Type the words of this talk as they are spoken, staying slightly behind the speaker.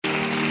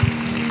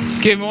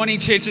Good morning,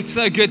 church. It's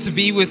so good to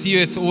be with you.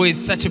 It's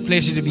always such a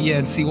pleasure to be here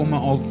and see all my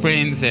old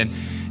friends. And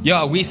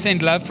yeah, we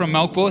send love from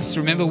Melkbos.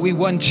 Remember, we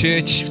one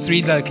church,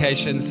 3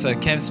 locations, so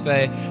Camps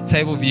Bay,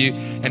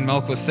 Tableview, and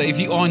Melkbos. So if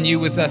you are new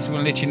with us, we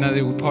want to let you know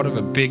that we're part of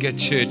a bigger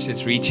church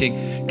that's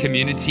reaching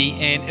community.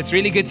 And it's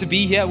really good to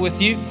be here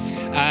with you.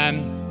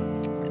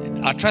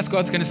 I trust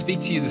God's going to speak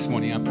to you this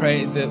morning. I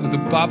pray that the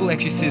Bible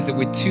actually says that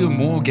we're 2 or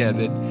more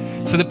gathered.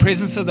 So the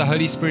presence of the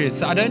Holy Spirit.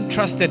 So I don't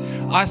trust that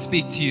I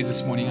speak to you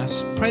this morning. I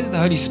just pray that the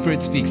Holy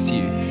Spirit speaks to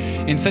you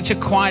in such a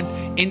quiet,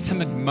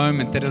 intimate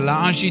moment that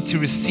allows you to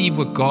receive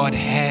what God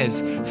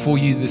has for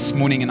you this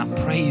morning. And I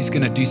pray He's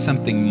going to do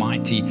something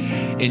mighty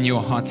in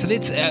your heart. So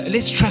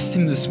let's trust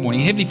Him this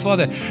morning. Heavenly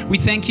Father, we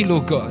thank you,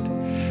 Lord God.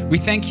 We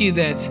thank you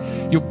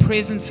that your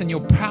presence and your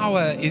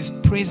power is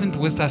present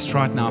with us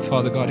right now,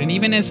 Father God. And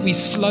even as we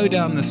slow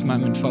down this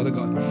moment, Father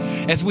God,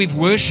 as we've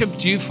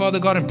worshipped you, Father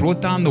God, and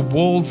brought down the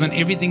walls and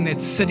everything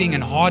that's sitting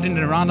and hardened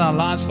around our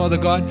lives, Father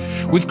God,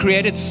 we've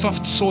created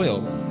soft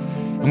soil.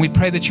 And we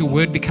pray that your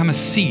word become a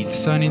seed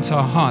sown into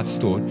our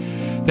hearts, Lord,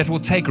 that will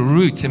take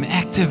root and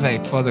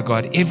activate, Father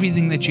God,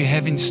 everything that you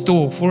have in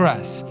store for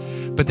us,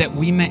 but that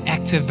we may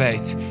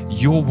activate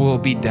your will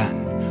be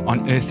done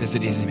on earth as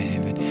it is in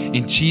heaven.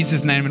 In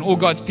Jesus' name. And all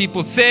God's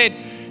people said,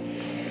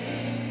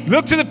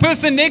 look to the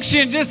person next to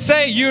you and just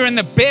say, you're in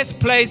the best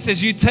place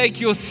as you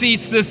take your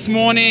seats this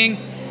morning.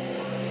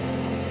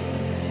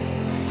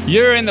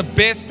 You're in the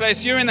best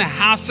place. You're in the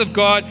house of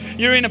God.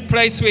 You're in a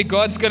place where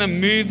God's going to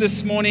move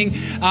this morning.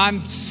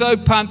 I'm so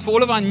pumped. For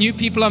all of our new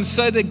people, I'm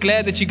so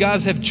glad that you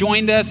guys have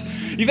joined us.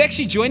 You've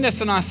actually joined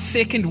us on our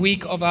 2nd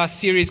week of our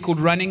series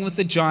called Running with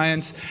the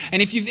Giants.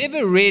 And if you've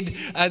ever read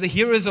the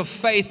Heroes of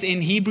Faith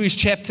in Hebrews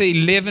chapter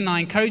 11,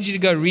 I encourage you to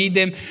go read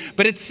them.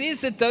 But it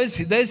says that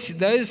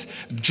those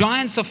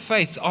giants of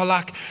faith are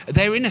like,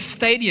 they're in a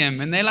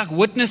stadium and they're like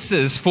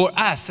witnesses for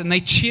us. And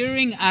they're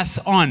cheering us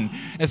on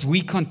as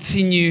we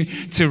continue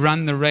to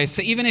run the race.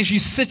 So even as you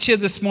sit here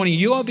this morning,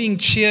 you are being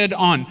cheered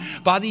on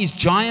by these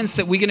giants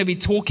that we're going to be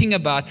talking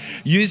about,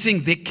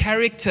 using their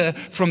character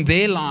from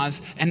their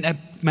lives and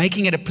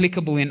making it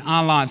applicable in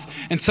our lives.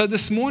 And so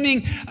this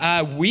morning,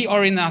 we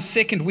are in our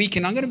 2nd week,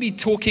 and I'm going to be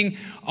talking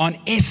on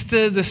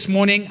Esther this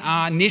morning.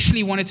 I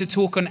initially wanted to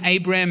talk on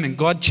Abraham, and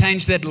God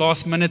changed that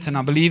last minute, and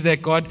I believe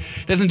that God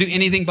doesn't do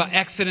anything by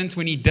accident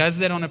when He does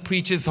that on a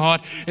preacher's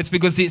heart. It's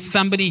because there's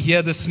somebody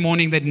here this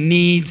morning that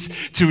needs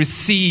to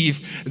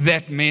receive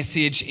that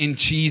message in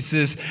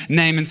Jesus'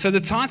 name. And so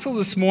the title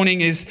this morning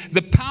is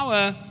The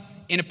Power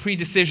in a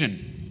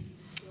Pre-Decision.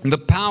 The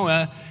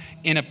Power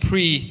in a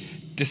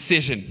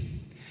Pre-Decision.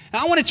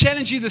 Now, I want to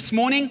challenge you this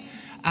morning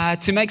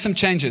to make some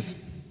changes.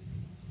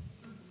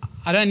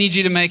 I don't need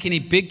you to make any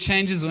big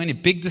changes or any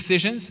big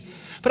decisions,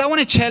 but I want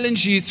to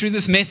challenge you through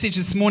this message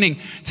this morning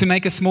to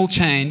make a small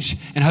change,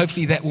 and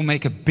hopefully that will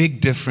make a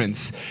big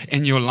difference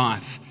in your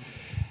life.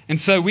 And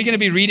so we're going to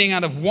be reading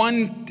out of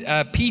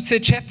 1 Peter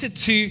chapter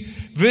 2,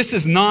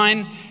 verses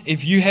 9.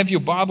 If you have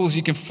your Bibles,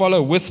 you can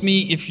follow with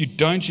me. If you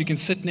don't, you can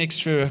sit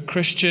next to a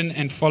Christian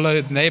and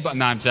follow their Bible.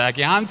 No, I'm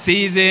joking. I'm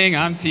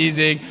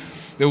teasing.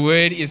 The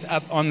word is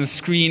up on the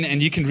screen,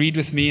 and you can read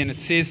with me, and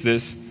it says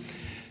this: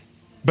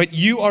 but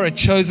you are a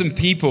chosen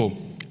people,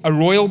 a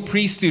royal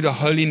priesthood, a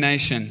holy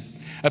nation,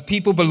 a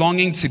people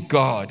belonging to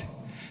God,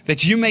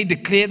 that you may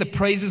declare the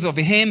praises of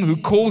Him who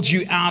called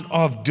you out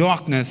of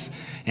darkness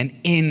and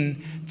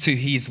into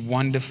His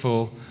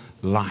wonderful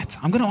light.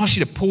 I'm going to ask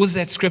you to pause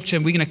that scripture,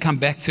 and we're going to come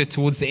back to it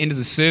towards the end of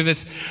the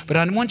service. But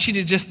I want you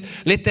to just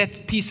let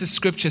that piece of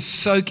scripture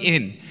soak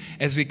in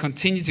as we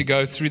continue to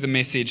go through the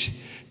message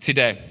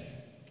today.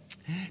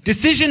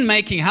 Decision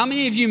making. How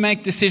many of you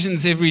make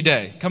decisions every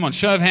day? Come on,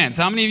 show of hands.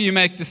 How many of you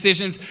make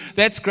decisions?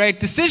 That's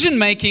great. Decision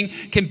making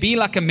can be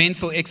like a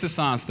mental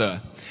exercise though.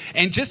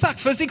 And just like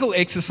physical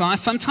exercise,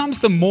 sometimes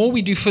the more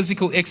we do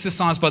physical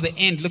exercise, by the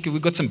end, look,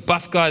 we've got some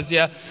buff guys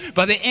here.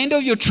 By the end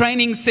of your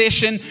training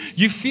session,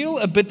 you feel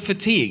a bit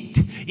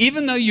fatigued.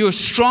 Even though you're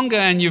stronger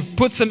and you've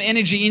put some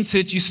energy into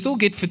it, you still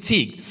get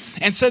fatigued.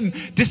 And so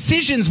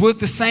decisions work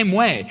the same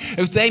way.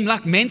 They're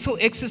like mental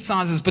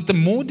exercises, but the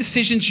more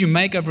decisions you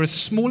make over a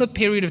smaller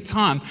period of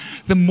time,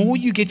 the more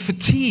you get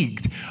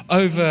fatigued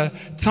over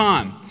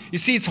time. You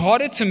see, it's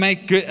harder to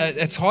make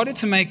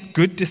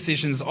good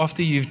decisions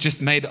after you've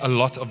just made a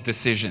lot of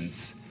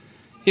decisions.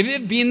 Have you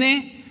ever been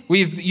there?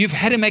 You've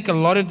had to make a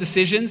lot of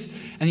decisions,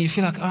 and you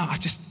feel like, I'm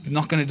just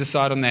not going to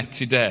decide on that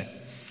today.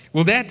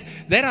 Well, that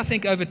I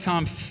think over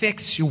time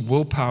affects your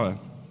willpower.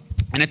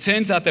 And it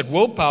turns out that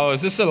willpower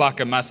is also like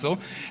a muscle,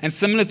 and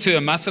similar to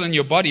a muscle in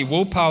your body,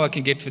 willpower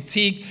can get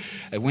fatigued.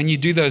 When you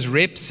do those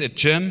reps at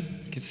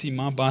gym, you can see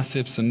my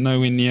biceps are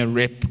nowhere near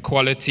rep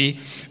quality,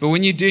 but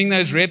when you're doing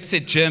those reps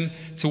at gym,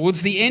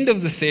 towards the end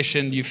of the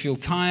session, you feel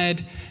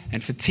tired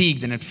and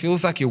fatigued, and it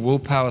feels like your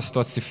willpower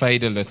starts to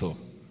fade a little.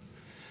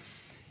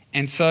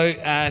 And so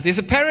there's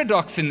a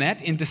paradox in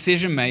that, in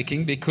decision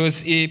making,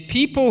 because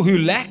people who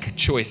lack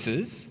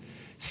choices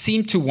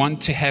seem to want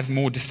to have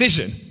more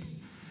decision.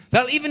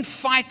 They'll even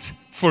fight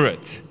for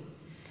it.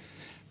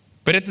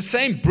 But at the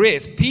same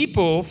breath,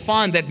 people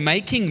find that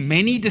making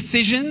many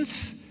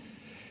decisions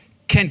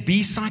can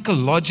be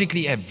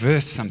psychologically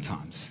adverse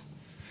sometimes.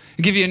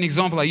 I'll give you an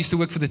example. I used to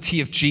work for the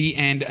TFG,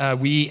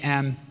 and we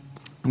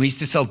used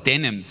to sell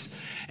denims.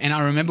 And I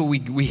remember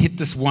we hit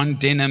this one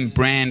denim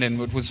brand, and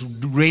it was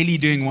really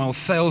doing well.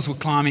 Sales were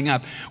climbing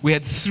up. We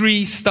had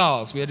 3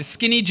 styles. We had a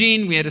skinny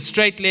jean, we had a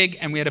straight leg,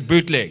 and we had a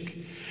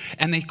bootleg.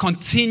 And they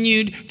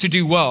continued to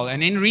do well.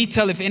 And in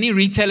retail, if any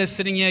retailer is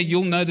sitting here,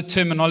 you'll know the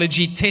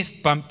terminology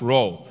test, bump,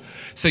 roll.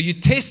 So you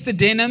test the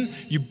denim,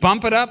 you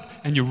bump it up,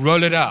 and you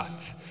roll it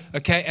out.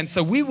 Okay, and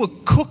so we were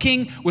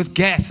cooking with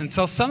gas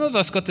until some of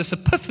us got this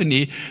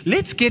epiphany,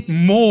 let's get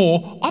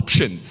more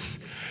options.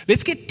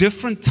 Let's get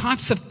different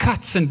types of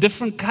cuts and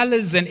different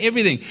colors and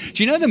everything.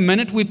 Do you know the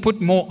minute we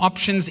put more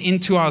options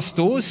into our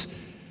stores,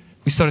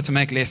 we started to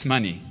make less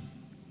money?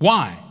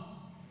 Why?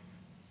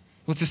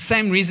 Well, it's the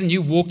same reason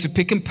you walk to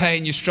Pick and Pay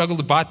and you struggle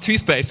to buy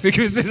toothpaste,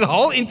 because there's a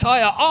whole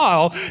entire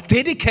aisle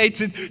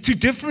dedicated to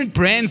different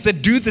brands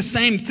that do the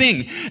same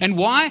thing. And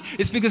why?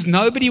 It's because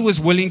nobody was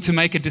willing to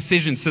make a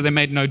decision, so they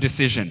made no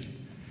decision.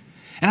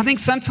 And I think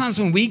sometimes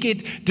when we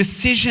get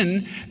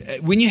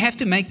when you have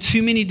to make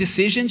too many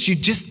decisions, you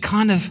just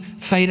kind of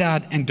fade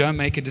out and don't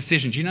make a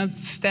decision. Do you know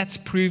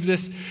stats prove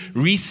this?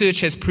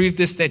 Research has proved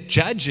this, that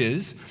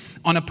judges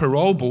on a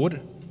parole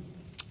board,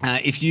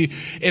 if you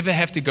ever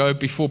have to go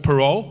before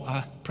parole,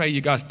 I pray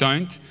you guys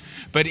don't,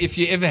 but if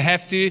you ever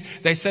have to,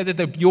 they say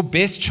that your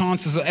best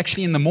chances are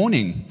actually in the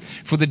morning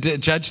for the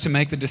judge to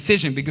make the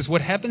decision, because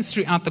what happens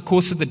throughout the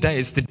course of the day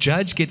is the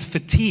judge gets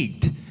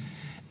fatigued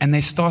and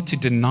they start to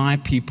deny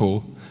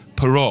people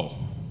parole.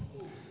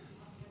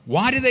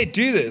 Why do they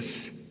do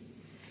this?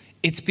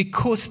 It's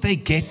because they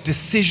get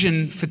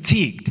decision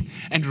fatigued,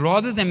 and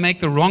rather than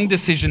make the wrong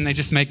decision, they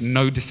just make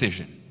no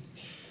decision.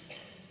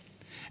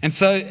 And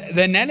so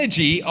the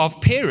analogy of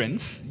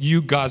parents,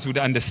 you guys would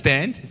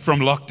understand from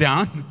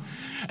lockdown,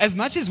 as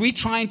much as we're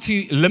trying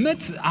to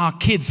limit our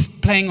kids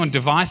playing on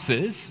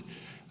devices,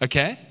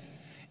 okay,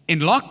 in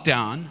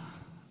lockdown,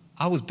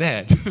 I was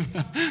bad.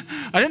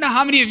 I don't know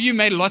how many of you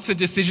made lots of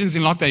decisions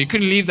in lockdown. You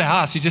couldn't leave the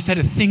house. You just had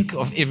to think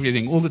of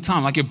everything all the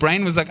time. Like your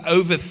brain was like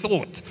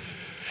overthought.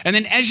 And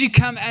then as you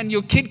come and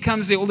your kid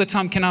comes there all the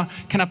time, can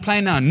I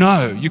play now?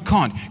 No, you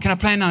can't. Can I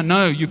play now?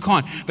 No, you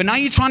can't. But now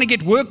you're trying to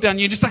get work done.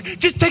 You're just like,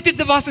 just take the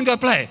device and go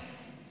play.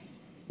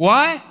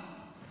 Why?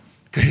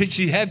 Because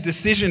you have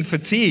decision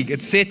fatigue.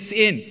 It sets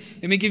in.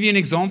 Let me give you an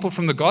example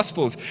from the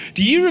Gospels.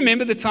 Do you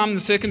remember the time and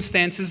the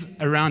circumstances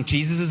around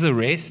Jesus'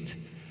 arrest?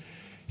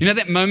 You know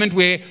that moment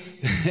where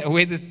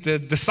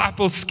the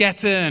disciples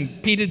scatter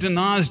and Peter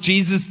denies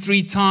Jesus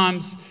 3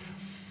 times?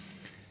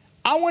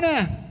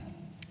 I'm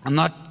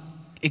not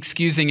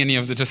excusing any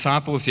of the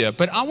disciples here,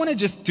 but I want to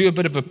just do a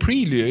bit of a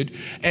prelude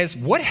as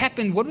what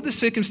happened, what were the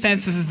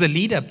circumstances as the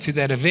lead up to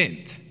that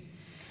event?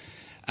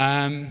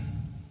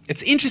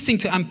 It's interesting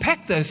to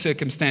unpack those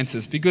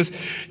circumstances because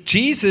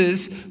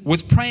Jesus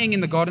was praying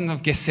in the Garden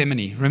of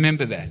Gethsemane.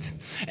 Remember that.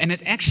 And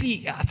it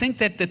actually, I think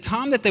that the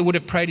time that they would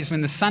have prayed is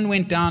when the sun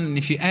went down, and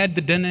if you add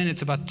the dinner in,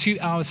 it's about 2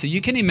 hours. So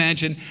you can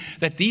imagine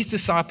that these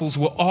disciples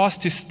were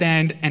asked to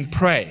stand and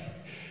pray.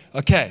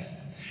 Okay.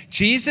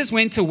 Jesus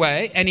went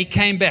away and he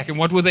came back. And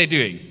what were they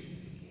doing?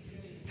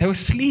 They were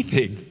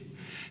sleeping.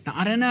 Now,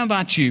 I don't know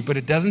about you, but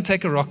it doesn't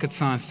take a rocket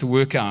science to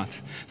work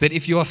out that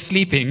if you are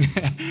sleeping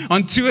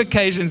on 2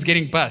 occasions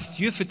getting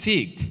bussed, you're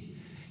fatigued,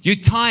 you're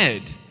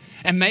tired.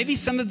 And maybe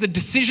some of the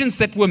decisions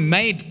that were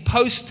made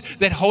post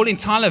that whole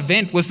entire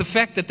event was the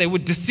fact that they were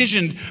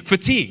decision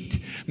fatigued.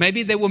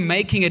 Maybe they were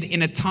making it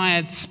in a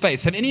tired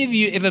space. Have any of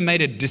you ever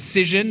made a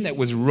decision that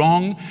was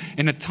wrong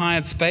in a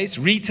tired space?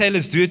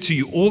 Retailers do it to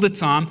you all the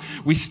time.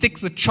 We stick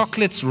the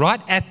chocolates right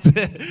at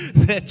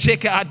the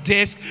checkout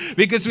desk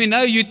because we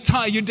know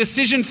you're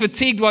decision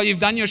fatigued while you've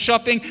done your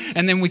shopping,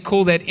 and then we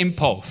call that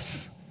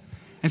impulse.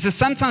 And so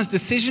sometimes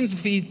decision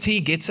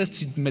fatigue gets us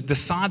to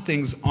decide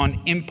things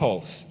on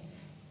impulse.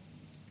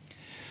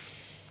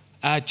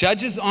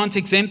 Judges aren't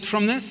exempt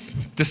from this.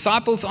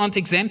 Disciples aren't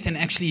exempt, and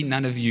actually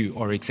none of you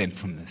are exempt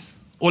from this.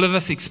 All of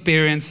us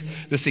experience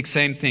the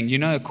same thing. You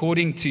know,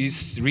 according to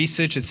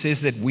research, it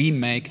says that we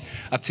make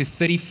up to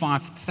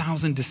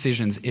 35,000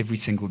 decisions every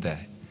single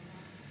day.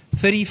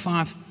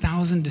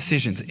 35,000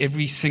 decisions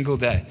every single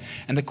day.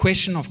 And the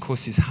question, of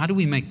course, is how do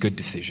we make good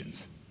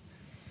decisions?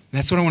 And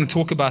that's what I want to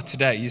talk about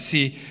today. You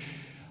see,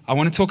 I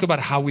want to talk about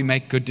how we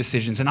make good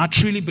decisions. And I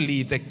truly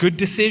believe that good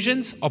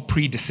decisions are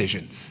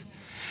pre-decisions.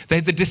 They're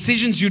the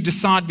decisions you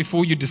decide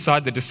before you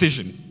decide the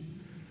decision.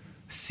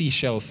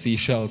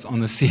 Seashells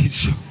on the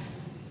seashore.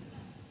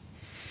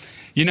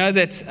 You know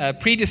that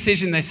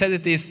pre-decision, they say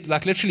that there's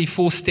like literally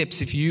 4 steps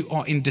if you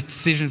are in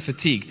decision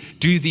fatigue.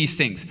 Do these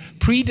things.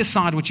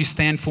 Pre-decide what you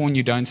stand for and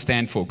you don't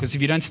stand for. Because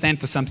if you don't stand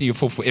for something, you'll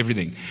fall for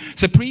everything.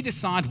 So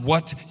pre-decide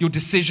what your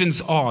decisions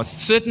are.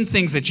 Certain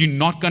things that you're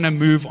not going to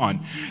move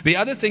on. The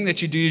other thing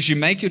that you do is you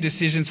make your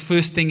decisions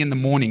first thing in the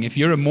morning. If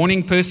you're a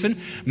morning person,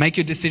 make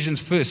your decisions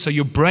first. So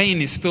your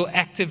brain is still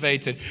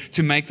activated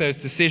to make those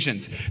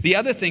decisions. The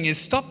other thing is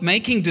stop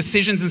making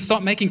decisions and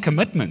start making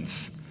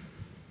commitments.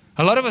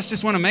 A lot of us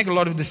just want to make a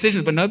lot of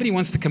decisions, but nobody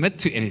wants to commit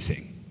to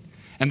anything.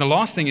 And the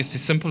last thing is to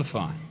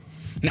simplify.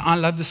 Now, I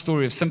love the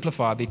story of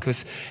Simplify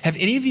because have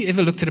any of you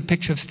ever looked at a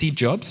picture of Steve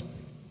Jobs?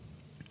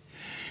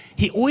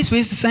 He always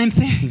wears the same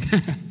thing.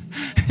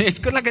 It's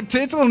got like a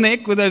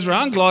turtleneck with those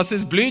round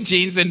glasses, blue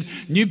jeans, and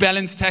New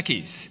Balance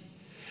tackies.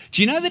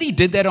 Do you know that he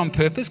did that on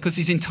purpose? Because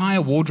his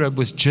entire wardrobe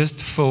was just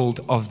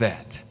filled of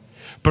that.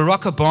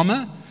 Barack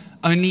Obama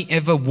only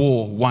ever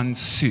wore one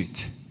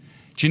suit.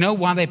 Do you know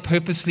why they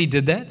purposely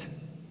did that?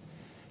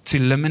 To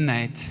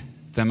eliminate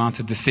the amount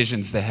of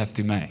decisions they have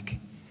to make.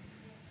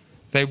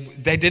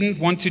 They didn't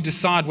want to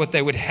decide what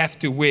they would have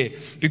to wear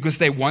because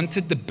they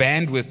wanted the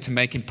bandwidth to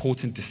make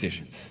important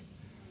decisions.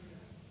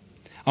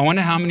 I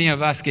wonder how many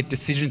of us get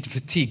decision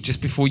fatigue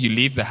just before you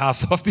leave the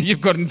house after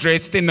you've gotten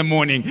dressed in the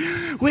morning.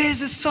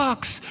 Where's the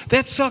socks?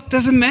 That sock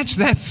doesn't match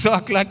that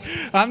sock. Like,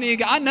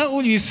 I know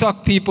all you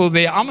sock people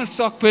there. I'm a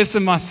sock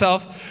person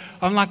myself.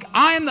 I'm like,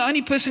 I am the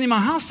only person in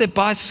my house that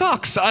buys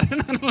socks. I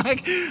don't know.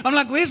 I'm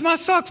like, where's my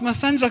socks? My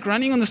son's like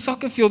running on the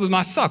soccer field with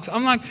my socks.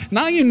 I'm like,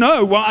 now you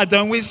know why I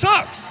don't wear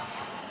socks.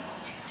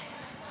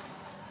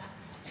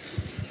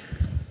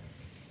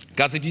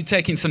 Guys, if you're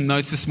taking some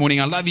notes this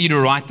morning, I'd love you to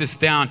write this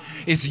down,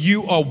 is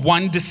you are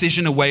one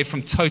decision away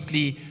from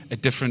totally a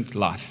different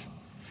life.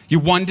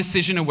 You're one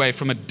decision away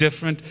from a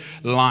different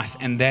life,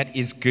 and that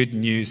is good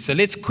news. So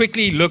let's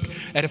quickly look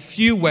at a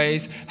few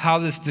ways how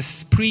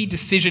this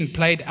pre-decision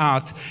played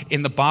out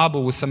in the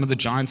Bible with some of the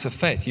giants of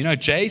faith. You know,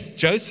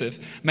 Joseph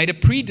made a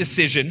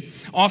pre-decision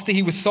after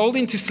he was sold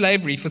into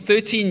slavery for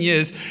 13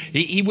 years.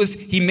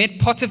 He met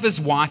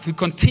Potiphar's wife, who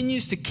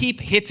continues to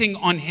keep hitting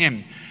on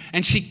him.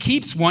 And she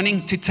keeps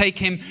wanting to take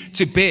him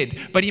to bed.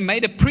 But he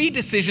made a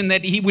pre-decision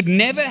that he would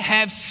never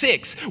have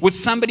sex with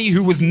somebody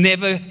who was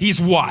never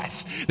his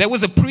wife. That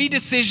was a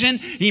pre-decision.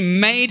 He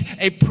made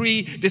a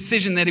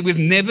pre-decision that he was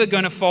never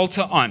going to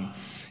falter on.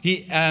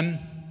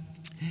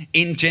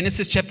 In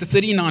Genesis chapter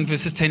 39,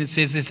 verses 10, it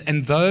says this,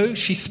 and though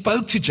she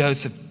spoke to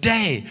Joseph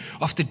day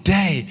after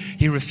day,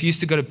 he refused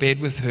to go to bed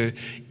with her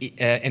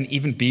and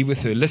even be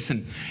with her.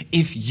 Listen,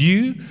 if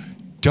you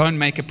don't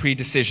make a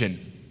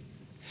pre-decision,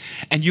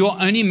 and you're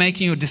only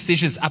making your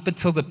decisions up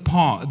until the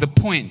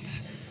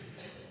point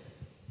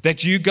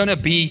that you're going to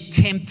be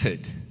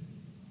tempted,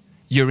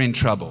 you're in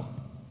trouble.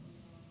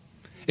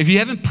 If you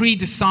haven't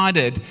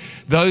pre-decided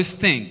those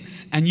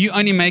things and you're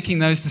only making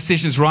those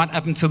decisions right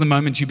up until the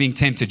moment you're being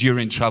tempted, you're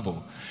in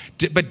trouble.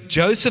 But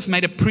Joseph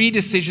made a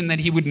pre-decision that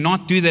he would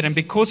not do that. And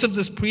because of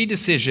this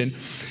pre-decision,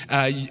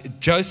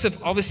 Joseph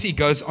obviously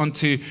goes on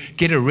to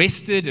get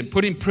arrested and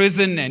put in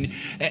prison.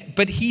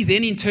 But he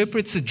then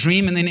interprets a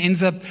dream and then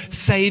ends up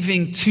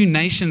saving two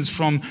nations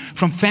from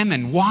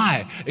famine.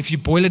 Why? If you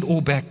boil it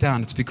all back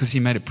down, it's because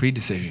he made a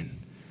pre-decision.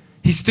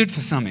 He stood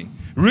for something.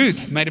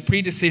 Ruth made a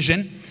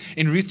pre-decision.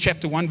 In Ruth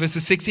chapter 1,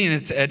 verses 16,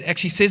 it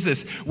actually says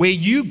this, where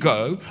you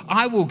go,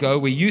 I will go.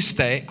 Where you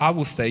stay, I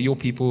will stay. Your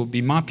people will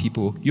be my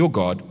people, your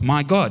God,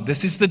 my God.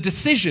 This is the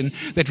decision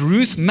that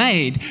Ruth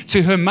made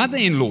to her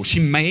mother-in-law. She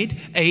made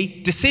a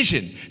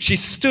decision. She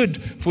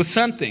stood for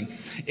something.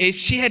 If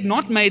she had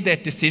not made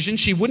that decision,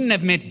 she wouldn't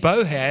have met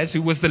Boaz,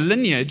 who was the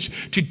lineage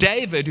to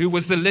David, who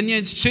was the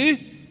lineage to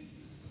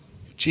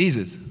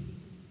Jesus.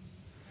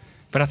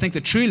 But I think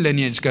the true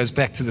lineage goes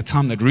back to the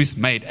time that Ruth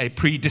made a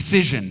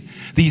pre-decision.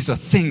 These are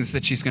things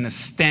that she's going to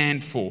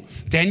stand for.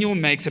 Daniel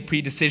makes a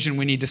pre-decision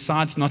when he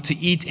decides not to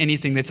eat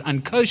anything that's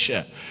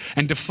unkosher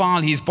and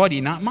defile his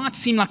body. Now, it might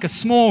seem like a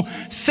small,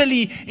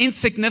 silly,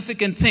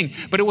 insignificant thing,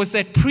 but it was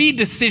that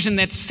pre-decision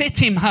that set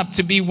him up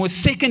to be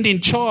second in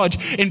charge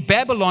in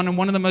Babylon, in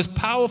one of the most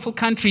powerful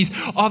countries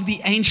of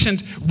the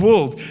ancient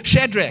world.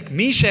 Shadrach,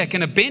 Meshach,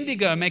 and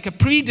Abednego make a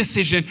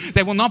pre-decision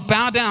they will not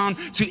bow down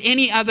to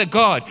any other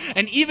god.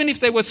 And even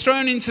if they were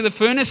thrown into the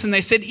furnace and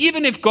they said,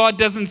 even if God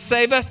doesn't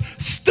save us,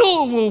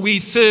 still will we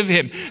serve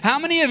him. How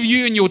many of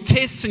you in your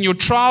tests and your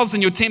trials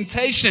and your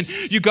temptation,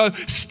 you go,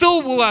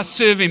 still will I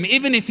serve him,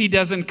 even if he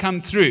doesn't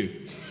come through?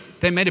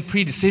 They made a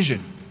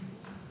pre-decision.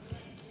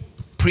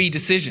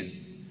 Pre-decision.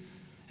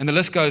 And the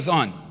list goes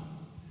on.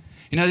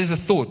 You know, there's a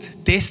thought.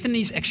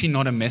 Destiny is actually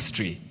not a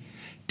mystery.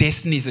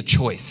 Destiny is a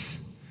choice.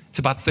 It's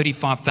about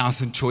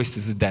 35,000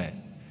 choices a day.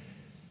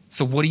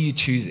 So what are you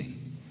choosing?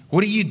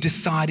 What are you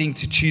deciding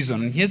to choose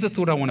on? And here's a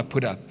thought I want to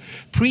put up.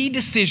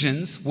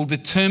 Pre-decisions will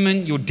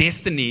determine your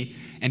destiny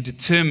and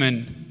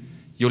determine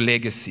your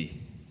legacy.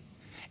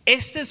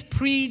 Esther's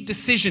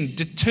pre-decision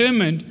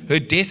determined her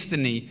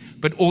destiny,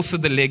 but also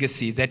the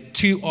legacy that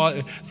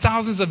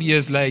thousands of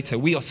years later,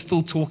 we are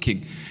still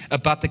talking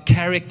about the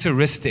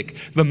characteristic,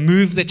 the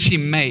move that she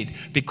made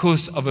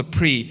because of a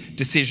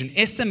pre-decision.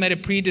 Esther made a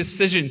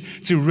pre-decision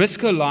to risk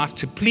her life,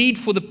 to plead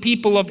for the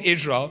people of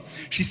Israel.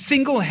 She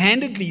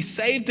single-handedly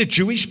saved the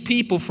Jewish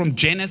people from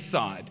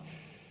genocide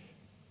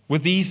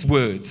with these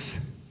words,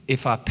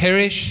 if I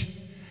perish,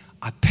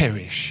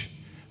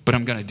 but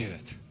I'm going to do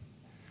it.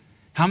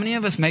 How many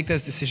of us make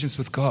those decisions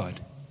with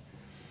God?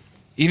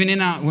 Even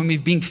when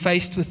we've been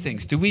faced with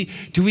things, do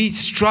we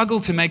struggle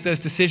to make those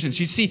decisions?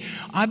 You see,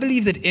 I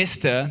believe that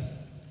Esther's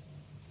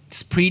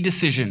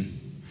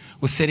pre-decision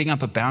was setting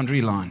up a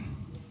boundary line.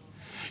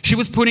 She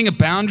was putting a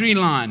boundary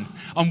line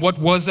on what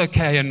was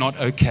okay and not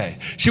okay.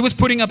 She was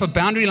putting up a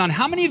boundary line.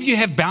 How many of you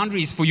have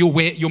boundaries for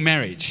your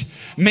marriage?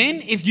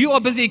 Men, if you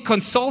are busy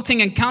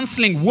consulting and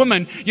counseling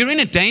women, you're in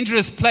a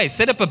dangerous place.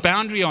 Set up a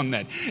boundary on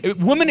that.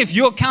 Women, if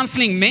you're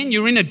counseling men,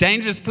 you're in a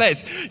dangerous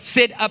place.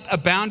 Set up a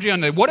boundary on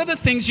that. What are the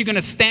things you're going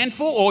to stand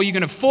for, or you're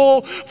going to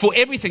fall for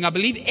everything? I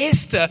believe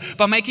Esther,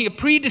 by making a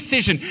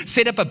pre-decision,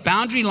 set up a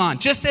boundary line.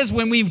 Just as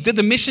when we did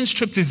the missions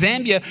trip to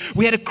Zambia,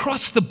 we had to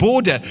cross the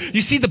border.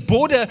 You see, the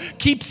border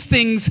keeps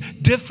things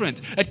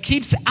different. It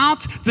keeps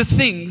out the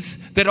things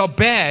that are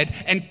bad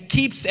and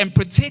keeps and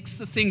protects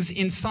the things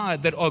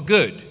inside that are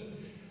good.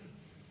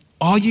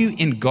 Are you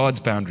in God's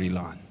boundary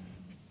line?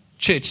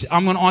 Church,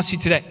 I'm going to ask you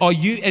today, are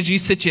you, as you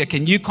sit here,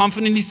 can you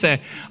confidently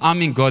say,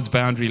 I'm in God's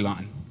boundary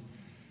line?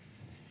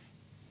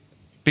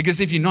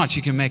 Because if you're not,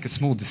 you can make a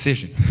small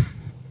decision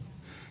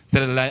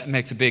that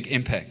makes a big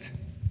impact.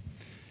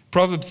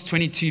 Proverbs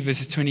 22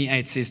 verses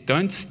 28 says,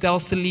 don't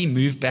stealthily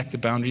move back the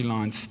boundary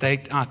line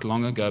staked out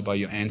long ago by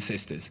your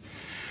ancestors.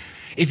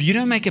 If you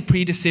don't make a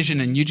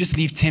pre-decision and you just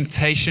leave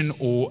temptation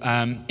or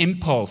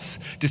impulse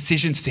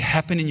decisions to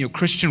happen in your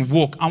Christian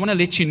walk, I want to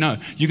let you know,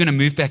 you're going to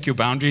move back your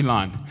boundary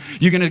line.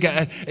 You're going to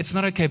go, it's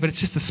not okay, but it's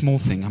just a small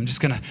thing. I'm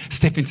just going to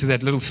step into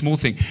that little small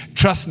thing.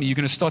 Trust me, you're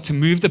going to start to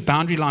move the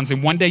boundary lines,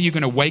 and one day you're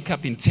going to wake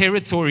up in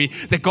territory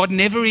that God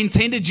never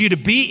intended you to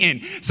be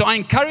in. So I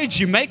encourage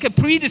you, make a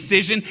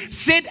pre-decision,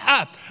 set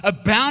up a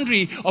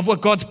boundary of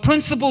what God's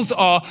principles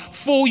are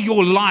for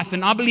your life.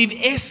 And I believe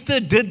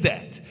Esther did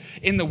that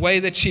in the way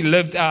that she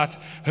lived out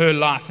her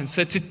life. And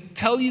so to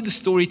tell you the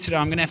story today,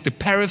 I'm going to have to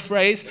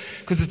paraphrase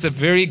because it's a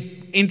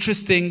very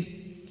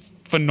interesting,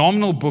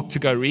 phenomenal book to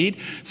go read.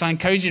 So I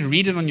encourage you to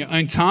read it on your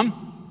own time.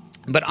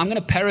 But I'm going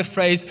to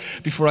paraphrase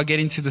before I get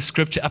into the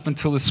scripture, up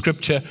until the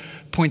scripture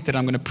point that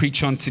I'm going to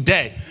preach on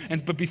today.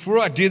 But before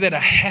I do that, I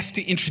have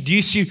to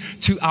introduce you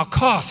to our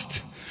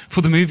cast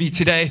for the movie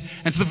today.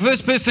 And so the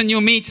first person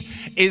you'll meet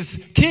is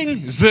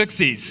King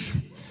Xerxes.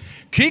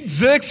 King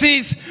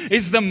Xerxes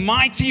is the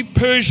mighty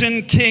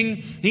Persian king.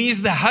 He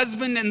is the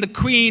husband and the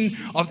queen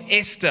of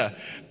Esther.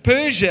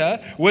 Persia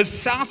was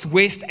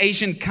Southwest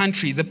Asian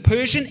country. The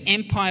Persian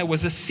Empire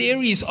was a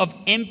series of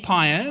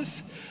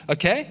empires,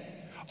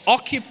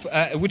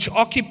 which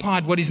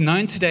occupied what is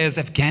known today as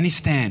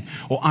Afghanistan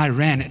or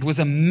Iran. It was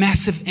a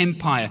massive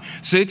empire.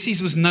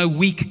 Xerxes was no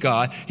weak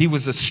guy. He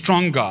was a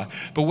strong guy.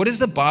 But what does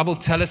the Bible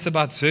tell us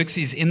about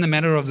Xerxes in the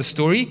matter of the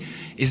story?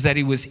 Is that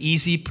he was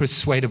easily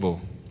persuadable.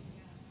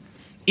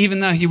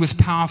 Even though he was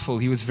powerful,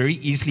 he was very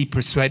easily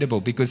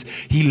persuadable because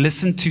he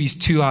listened to his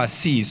 2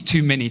 RCs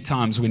too many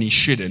times when he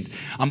shouldn't.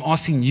 I'm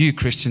asking you,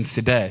 Christians,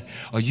 today,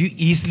 are you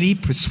easily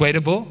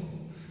persuadable?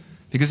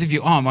 Because if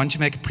you are, why don't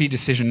you make a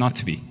pre-decision not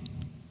to be?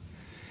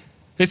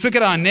 Let's look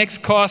at our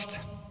next cast.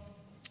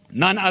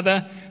 None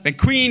other than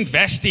Queen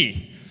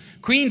Vashti.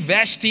 Queen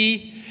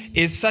Vashti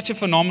is such a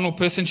phenomenal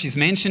person. She's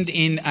mentioned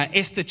in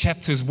Esther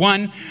chapters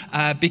 1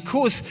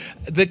 because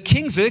the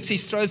King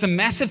Xerxes throws a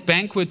massive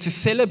banquet to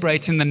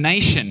celebrate in the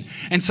nation.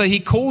 And so he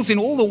calls in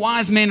all the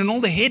wise men and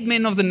all the head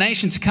men of the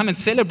nation to come and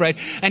celebrate.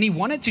 And he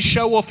wanted to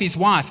show off his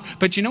wife.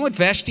 But you know what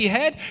Vashti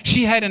had?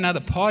 She had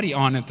another party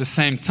on at the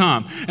same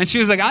time. And she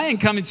was like, I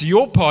ain't coming to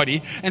your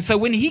party. And so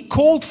when he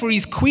called for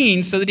his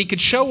queen so that he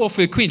could show off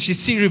her queen,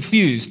 she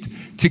refused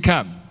to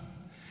come.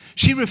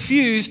 She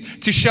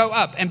refused to show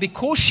up. And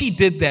because she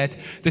did that,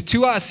 the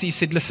 2RC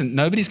said, listen,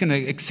 nobody's going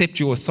to accept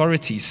your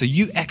authority. So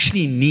you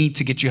actually need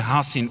to get your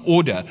house in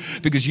order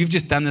because you've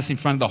just done this in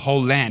front of the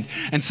whole land.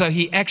 And so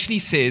he actually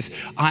says,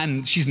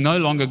 she's no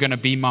longer going to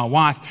be my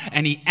wife.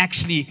 And he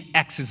actually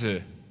axes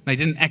her. They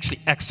didn't actually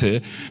axe her,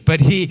 but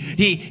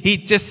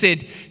he just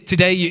said,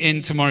 today you're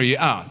in, tomorrow you're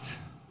out.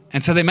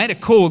 And so they made a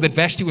call that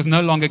Vashti was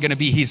no longer going to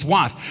be his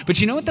wife.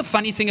 But you know what the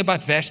funny thing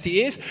about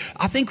Vashti is?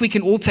 I think we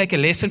can all take a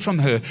lesson from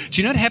her. Do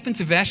you know what happened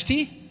to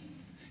Vashti?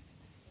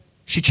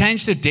 She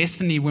changed her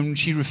destiny when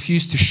she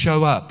refused to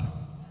show up.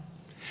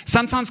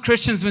 Sometimes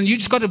Christians, when you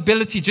just got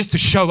ability just to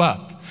show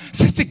up,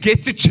 so to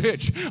get to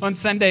church on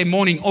Sunday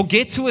morning or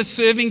get to a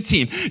serving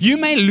team, you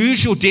may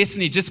lose your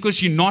destiny just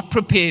because you're not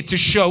prepared to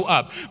show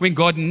up when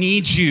God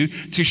needs you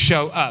to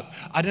show up.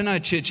 I don't know,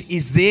 church,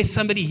 is there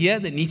somebody here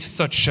that needs to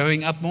start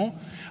showing up more?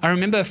 I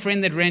remember a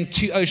friend that ran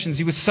 2 oceans.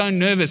 He was so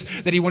nervous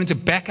that he wanted to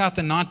back out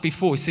the night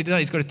before. He said,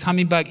 he's got a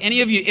tummy bug. Any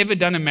of you ever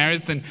done a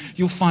marathon?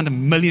 You'll find a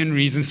million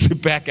reasons to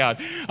back out.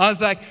 I was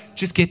like,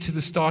 just get to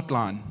the start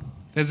line.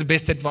 That was the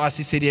best advice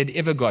he said he had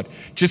ever got.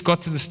 Just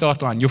got to the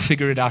start line. You'll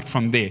figure it out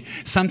from there.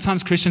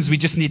 Sometimes Christians, we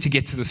just need to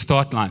get to the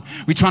start line.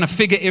 We're trying to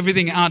figure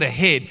everything out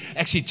ahead.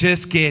 Actually,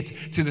 just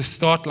get to the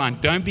start line.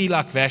 Don't be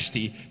like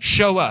Vashti.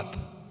 Show up.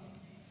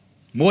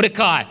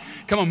 Mordecai.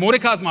 Come on,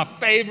 Mordecai is my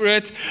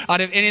favorite out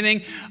of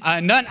anything.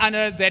 None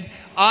other that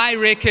I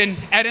reckon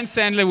Adam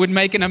Sandler would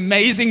make an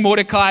amazing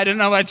Mordecai. I don't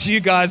know about you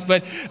guys,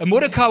 but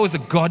Mordecai was a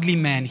godly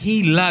man.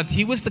 He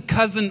was the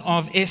cousin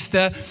of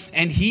Esther,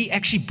 and he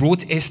actually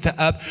brought Esther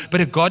up,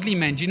 but a godly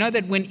man. Do you know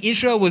that when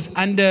Israel was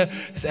under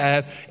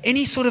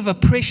any sort of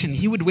oppression,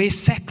 he would wear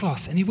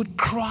sackcloth and he would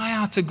cry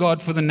out to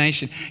God for the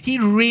nation. He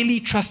really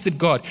trusted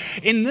God.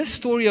 In this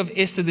story of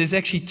Esther, there's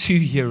actually two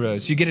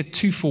heroes. You get a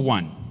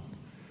 2-for-1.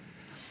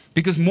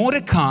 Because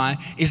Mordecai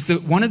is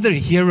one of the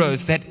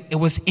heroes that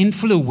was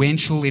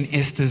influential in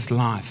Esther's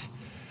life.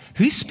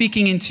 Who's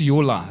speaking into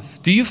your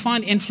life? Do you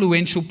find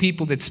influential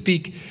people that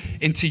speak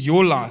into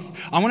your life?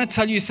 I want to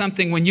tell you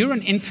something. When you're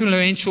an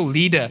influential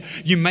leader,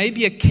 you may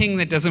be a king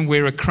that doesn't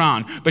wear a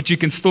crown, but you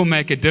can still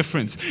make a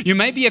difference. You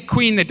may be a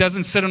queen that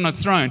doesn't sit on a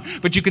throne,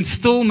 but you can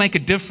still make a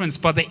difference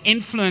by the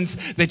influence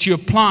that you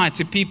apply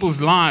to people's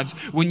lives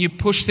when you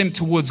push them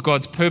towards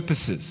God's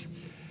purposes.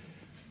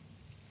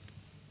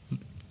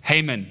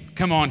 Haman,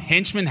 come on,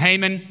 henchman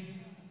Haman,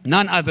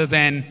 none other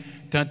than,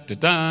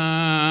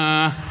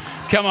 come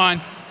on.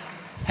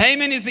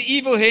 Haman is the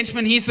evil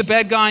henchman. He's the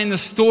bad guy in the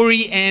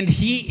story, and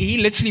he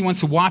literally wants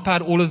to wipe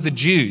out all of the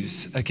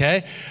Jews,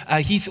 okay?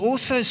 He's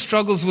also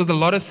struggles with a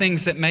lot of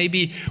things that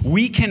maybe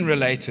we can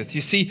relate with.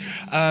 You see,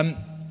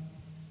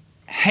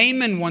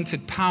 Haman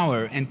wanted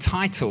power and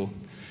title,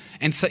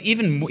 and so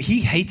even he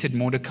hated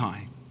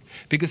Mordecai.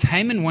 Because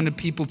Haman wanted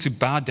people to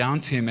bow down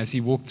to him as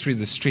he walked through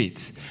the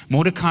streets.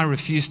 Mordecai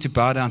refused to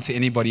bow down to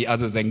anybody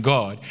other than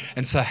God.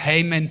 And so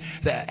Haman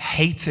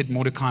hated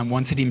Mordecai and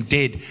wanted him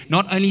dead.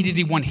 Not only did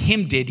he want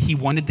him dead, he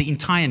wanted the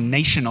entire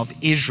nation of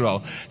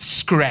Israel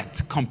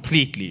scrapped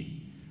completely.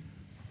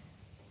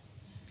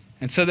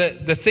 And so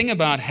the thing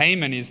about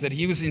Haman is that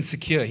he was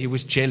insecure, he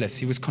was jealous,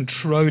 he was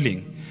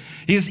controlling.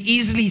 He was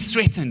easily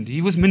threatened.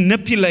 He was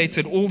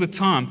manipulated all the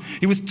time.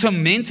 He was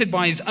tormented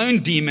by his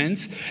own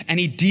demons, and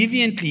he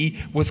deviantly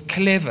was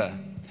clever.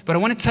 But I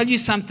want to tell you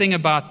something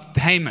about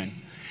Haman,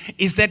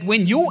 is that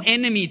when your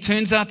enemy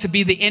turns out to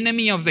be the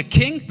enemy of the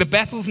king, the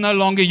battle's no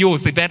longer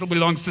yours. The battle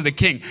belongs to the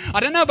king. I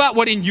don't know about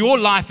what in your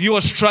life you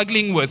are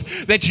struggling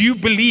with, that you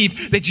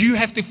believe that you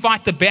have to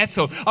fight the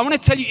battle. I want to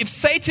tell you, if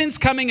Satan's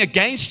coming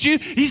against you,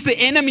 he's the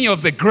enemy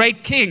of the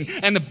great king,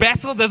 and the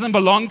battle doesn't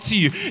belong to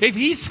you. If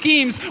his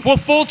schemes will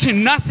fall to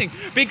nothing,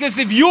 because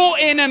if your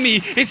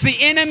enemy is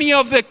the enemy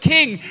of the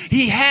king,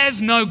 he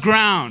has no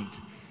ground.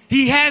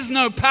 He has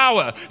no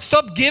power.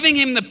 Stop giving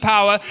him the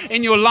power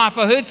in your life.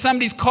 I heard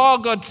somebody's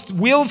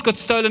wheels got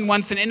stolen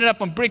once and ended up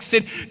on bricks.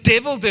 Said,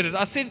 devil did it.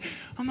 I said,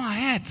 oh my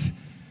hat.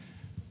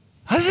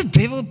 How does the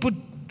devil put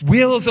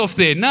wheels off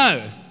there?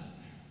 No.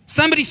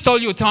 Somebody stole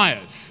your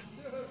tires.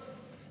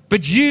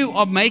 But you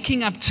are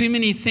making up too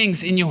many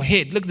things in your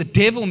head. Look, the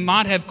devil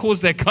might have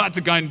caused that guy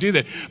to go and do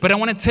that. But I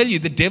want to tell you,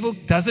 the devil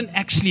doesn't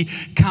actually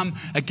come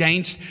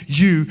against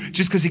you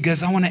just because he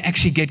goes, I want to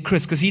actually get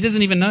Chris, because he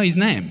doesn't even know his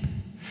name.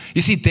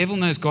 You see, the devil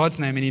knows God's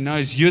name, and he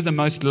knows you're the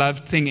most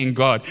loved thing in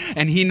God.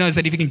 And he knows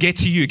that if he can get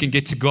to you, he can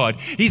get to God.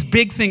 His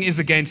big thing is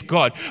against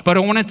God. But I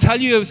want to tell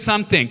you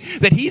something,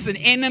 that he's an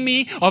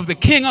enemy of the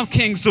King of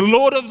Kings, the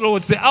Lord of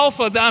Lords, the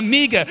Alpha, the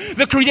Omega,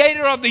 the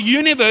creator of the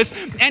universe,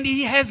 and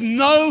he has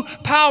no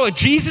power.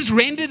 Jesus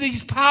rendered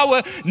his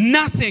power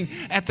nothing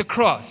at the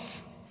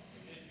cross.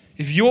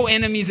 If your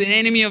enemy is an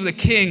enemy of the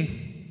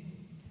king,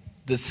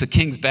 this is the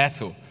king's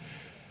battle.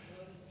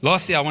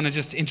 Lastly, I want to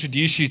just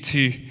introduce you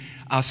to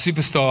our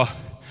superstar,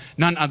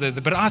 none other.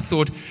 But I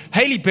thought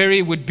Halle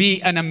Berry would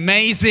be an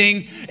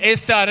amazing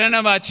Esther. I don't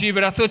know about you,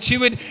 but I thought she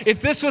would. If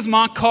this was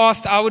my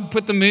cast, I would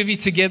put the movie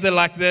together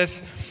like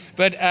this.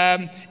 But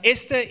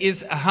Esther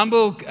is a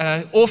humble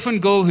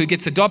orphan girl who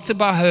gets adopted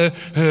by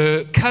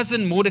her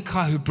cousin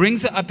Mordecai, who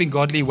brings her up in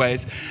godly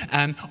ways.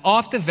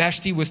 After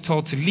Vashti was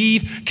told to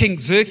leave, King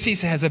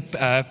Xerxes has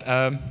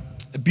a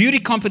beauty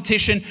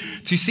competition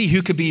to see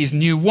who could be his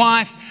new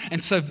wife.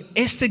 And so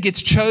Esther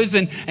gets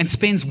chosen and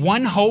spends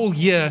one whole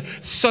year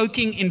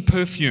soaking in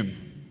perfume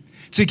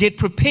to get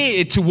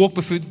prepared to walk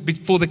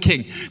before the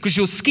king, because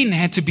your skin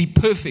had to be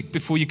perfect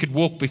before you could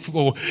walk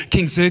before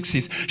King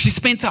Xerxes. She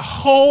spent a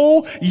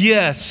whole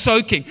year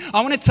soaking.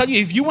 I want to tell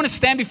you, if you want to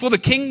stand before the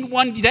king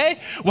one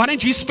day, why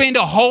don't you spend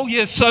a whole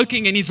year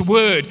soaking in his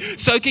word,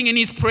 soaking in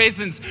his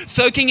presence,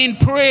 soaking in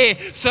prayer,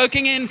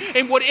 soaking in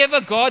whatever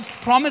God's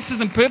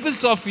promises and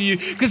purposes are for you,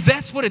 because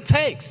that's what it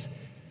takes.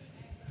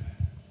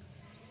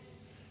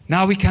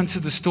 Now we come to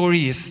the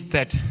story is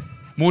that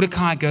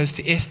Mordecai goes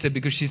to Esther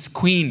because she's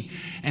queen,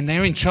 and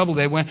they're in trouble.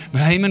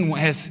 Haman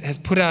has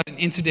put out an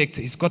interdict.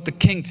 He's got the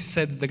king to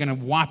say that they're going to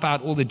wipe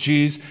out all the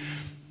Jews,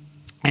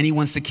 and he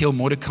wants to kill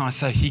Mordecai.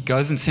 So he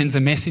goes and sends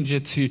a messenger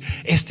to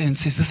Esther and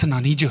says, listen, I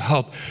need your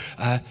help.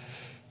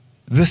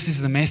 This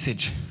is the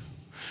message.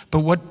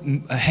 But what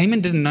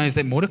Haman didn't know is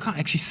that Mordecai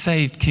actually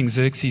saved King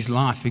Xerxes'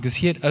 life, because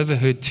he had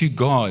overheard two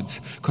guards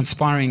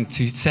conspiring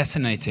to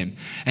assassinate him,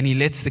 and he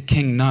lets the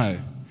king know.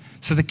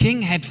 So the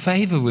king had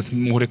favor with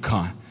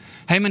Mordecai.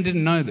 Haman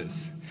didn't know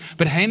this.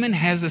 But Haman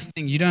has this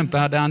thing, you don't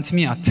bow down to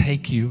me, I'll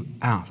take you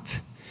out.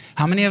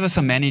 How many of us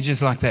are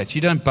managers like that?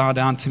 You don't bow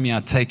down to me,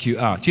 I'll take you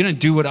out. You don't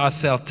do what I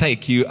say, I'll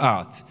take you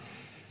out.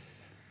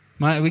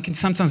 We can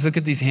sometimes look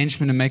at these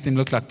henchmen and make them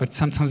look like, but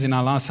sometimes in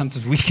our lives,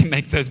 sometimes we can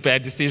make those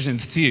bad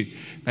decisions too.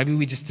 Maybe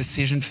we're just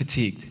decision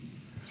fatigued.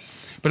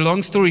 But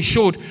long story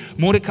short,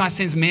 Mordecai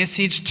sends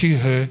message to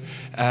her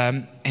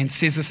and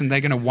says, listen, they're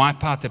going to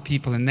wipe out the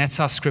people. And that's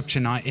our scripture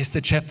now,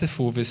 Esther chapter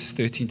 4, verses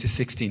 13 to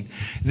 16.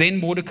 Then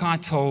Mordecai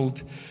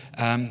told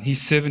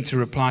his servant to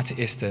reply to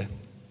Esther,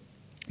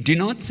 do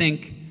not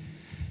think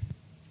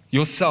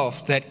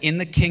yourself that in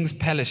the king's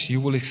palace you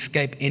will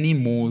escape any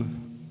more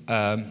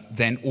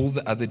than all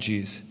the other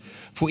Jews.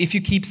 For if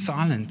you keep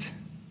silent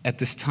at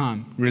this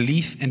time,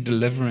 relief and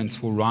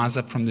deliverance will rise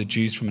up from the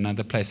Jews from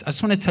another place. I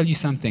just want to tell you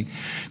something.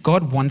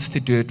 God wants to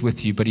do it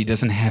with you, but he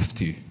doesn't have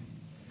to.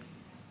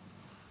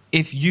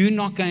 If you're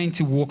not going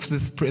to walk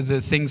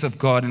the things of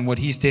God and what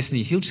his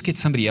destiny, he'll just get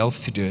somebody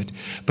else to do it.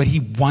 But he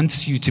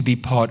wants you to be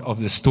part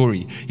of the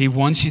story. He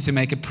wants you to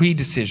make a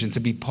pre-decision to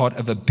be part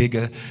of a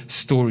bigger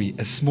story.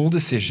 A small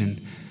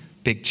decision,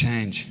 big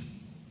change.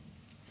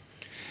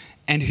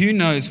 And who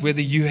knows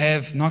whether you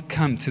have not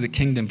come to the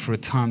kingdom for a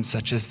time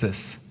such as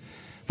this.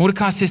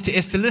 Mordecai says to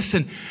Esther,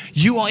 listen,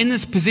 you are in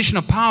this position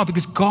of power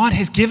because God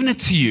has given it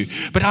to you.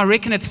 But I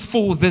reckon it's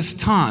for this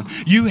time.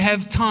 You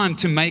have time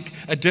to make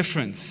a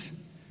difference.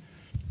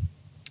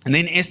 And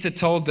then Esther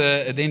told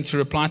them to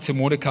reply to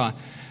Mordecai.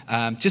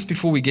 Just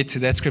before we get to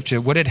that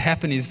scripture, what had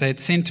happened is they had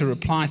sent a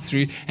reply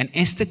through, and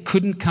Esther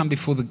couldn't come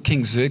before the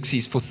king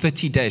Xerxes for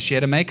 30 days. She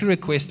had to make a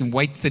request and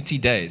wait 30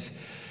 days.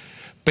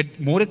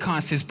 But Mordecai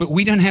says, but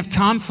we don't have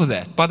time for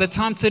that. By the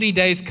time 30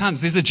 days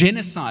comes, there's a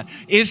genocide.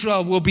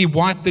 Israel will be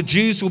wiped. The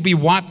Jews will be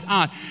wiped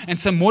out. And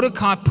so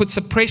Mordecai puts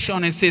a pressure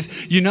on and says,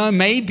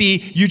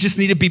 maybe you just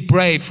need to be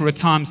brave for a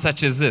time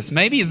such as this.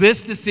 Maybe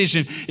this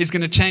decision is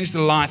going to change the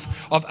life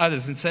of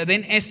others. And so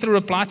then Esther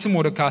replied to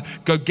Mordecai,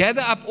 go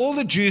gather up all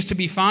the Jews to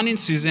be found in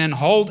Susa and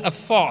hold a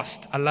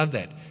fast. I love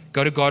that.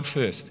 Go to God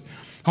first.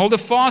 Hold a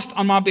fast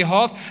on my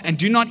behalf and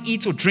do not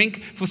eat or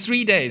drink for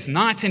 3 days,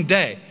 night and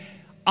day.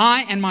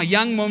 I and my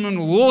young woman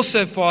will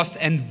also fast,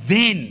 and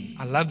then,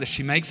 I love this,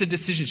 she makes a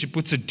decision. She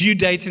puts a due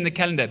date in the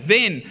calendar.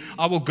 Then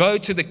I will go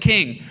to the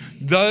king,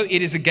 though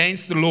it is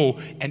against the law.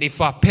 And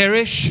if I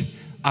perish,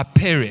 I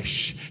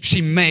perish.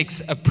 She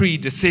makes a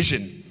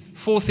pre-decision.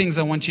 4 things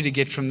I want you to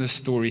get from this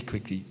story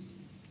quickly.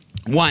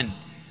 1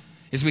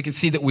 is we can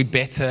see that we're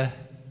better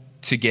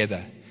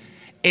together.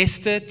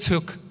 Esther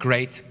took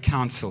great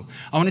counsel.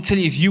 I want to tell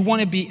you, if you want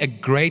to be a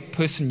great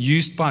person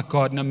used by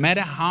God, no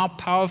matter how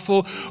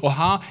powerful or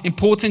how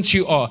important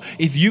you are,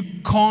 if you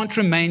can't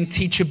remain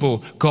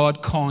teachable,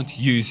 God can't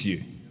use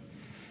you.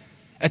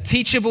 A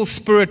teachable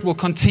spirit will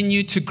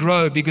continue to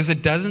grow because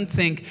it doesn't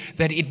think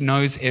that it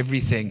knows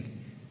everything.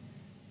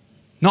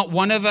 Not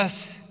one of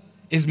us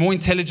is more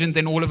intelligent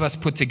than all of us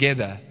put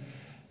together.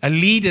 A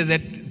leader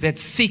that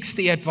seeks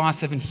the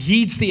advice of and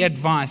heeds the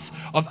advice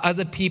of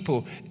other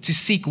people to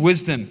seek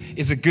wisdom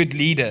is a good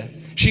leader.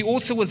 She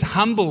also was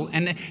humble,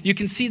 and you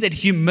can see that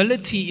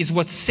humility is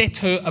what set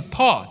her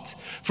apart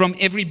from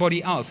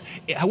everybody else.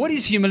 What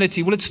is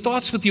humility? Well, it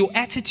starts with your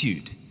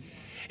attitude.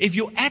 If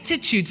your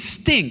attitude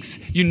stinks,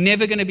 you're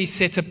never going to be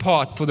set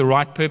apart for the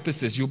right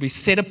purposes. You'll be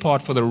set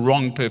apart for the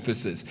wrong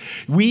purposes.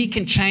 We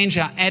can change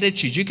our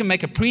attitude. You can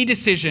make a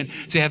pre-decision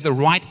to have the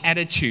right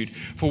attitude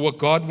for what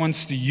God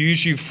wants to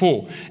use you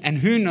for. And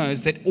who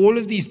knows that all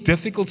of these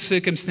difficult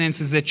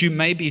circumstances that you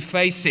may be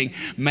facing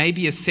may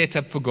be a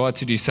setup for God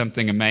to do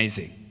something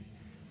amazing.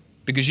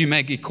 Because you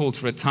may get called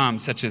for a time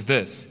such as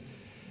this.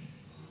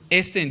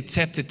 Esther in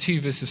chapter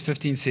 2 verses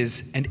 15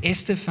 says, and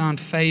Esther found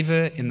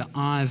favor in the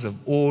eyes of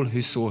all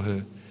who saw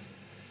her.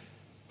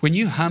 When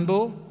you're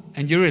humble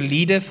and you're a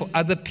leader for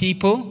other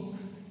people,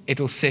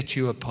 it'll set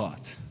you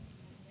apart.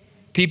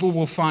 People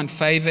will find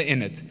favor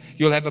in it.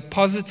 You'll have a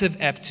positive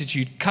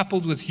attitude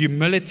coupled with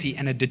humility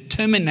and a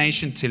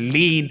determination to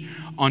lean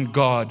on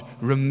God.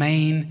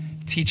 Remain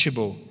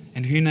teachable.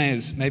 And who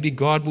knows, maybe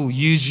God will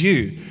use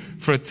you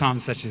for a time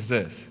such as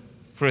this.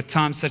 For a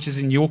time such as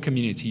in your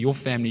community, your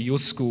family, your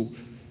school.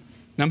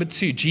 Number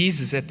 2,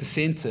 Jesus at the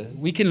center.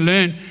 We can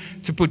learn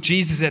to put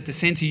Jesus at the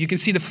center. You can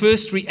see the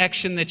first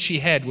reaction that she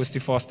had was to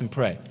fast and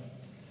pray.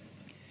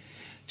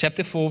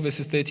 Chapter 4,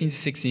 verses 13 to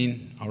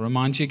 16, I'll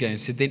remind you again. It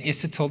said, then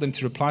Esther told them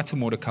to reply to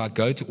Mordecai,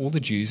 go to all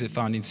the Jews that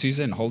found in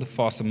Susa and hold a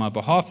fast on my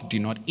behalf. Do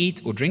not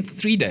eat or drink for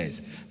 3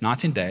 days,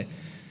 night and day.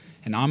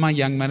 And I, my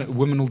young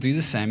woman, will do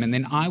the same. And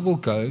then I will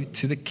go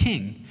to the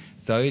king,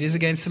 though it is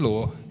against the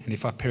law. And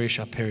if I perish,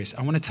 I perish.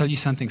 I want to tell you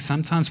something.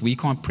 Sometimes we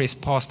can't press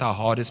past our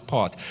hardest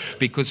part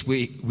because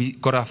we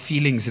got our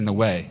feelings in the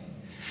way.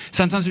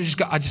 Sometimes we just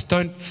go, I just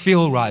don't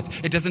feel right.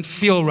 It doesn't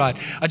feel right.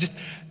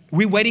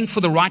 We're waiting for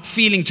the right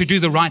feeling to do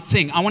the right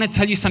thing. I want to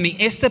tell you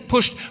something. Esther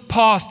pushed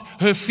past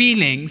her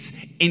feelings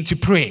into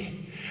prayer.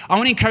 I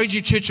want to encourage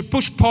you, church, to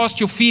push past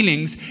your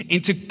feelings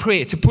into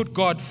prayer, to put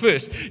God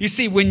first. You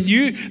see,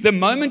 the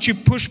moment you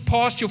push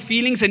past your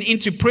feelings and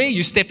into prayer,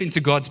 you step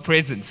into God's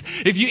presence.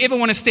 If you ever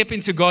want to step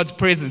into God's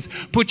presence,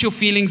 put your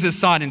feelings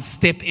aside and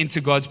step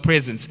into God's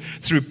presence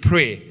through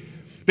prayer.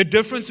 The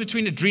difference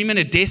between a dream and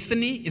a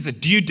destiny is a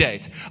due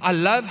date. I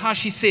love how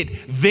she said,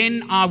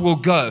 then I will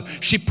go.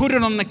 She put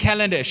it on the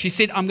calendar. She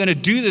said, I'm going to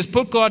do this,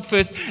 put God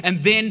first,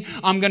 and then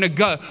I'm going to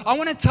go. I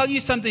want to tell you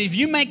something. If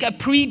you make a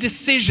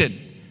pre-decision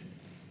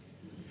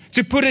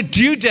to put a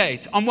due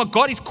date on what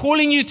God is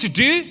calling you to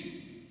do,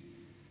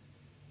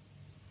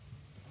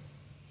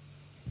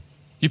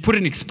 you put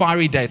an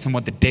expiry date on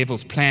what the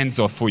devil's plans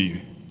are for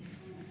you.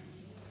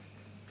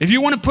 If you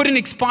want to put an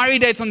expiry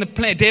date on the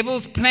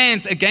devil's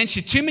plans against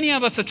you, too many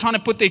of us are trying to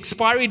put the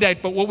expiry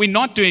date, but what we're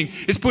not doing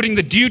is putting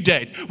the due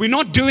date. We're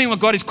not doing what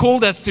God has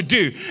called us to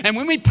do. And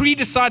when we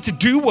pre-decide to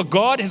do what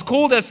God has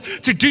called us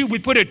to do, we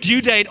put a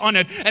due date on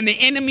it, and the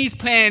enemy's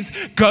plans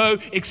go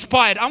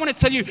expired. I want to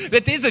tell you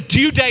that there's a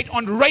due date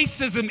on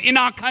racism in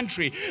our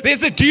country.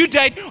 There's a due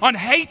date on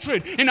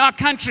hatred in our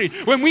country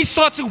when we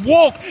start to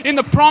walk in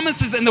the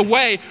promises and the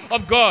way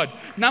of God.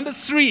 Number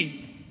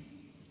 3,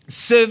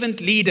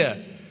 servant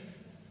leader.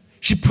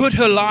 She put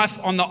her life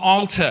on the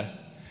altar.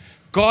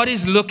 God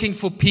is looking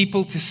for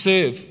people to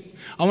serve.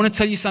 I want to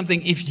tell you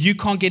something. If you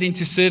can't get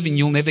into serving,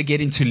 you'll never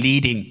get into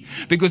leading,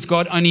 because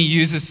God only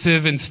uses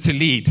servants to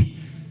lead.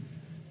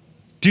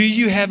 Do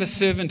you have a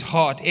servant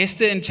heart?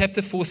 Esther in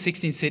chapter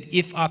 4:16 said,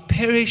 if I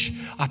perish,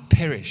 I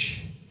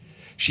perish.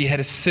 She had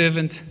a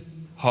servant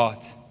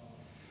heart.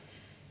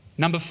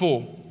 Number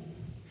 4,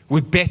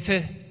 we're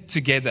better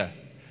together.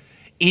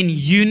 In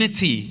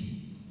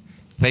unity,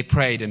 they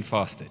prayed and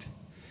fasted.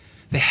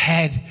 They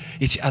had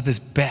each other's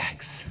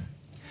backs.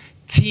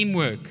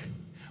 Teamwork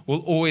will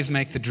always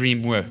make the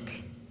dream work.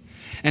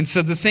 And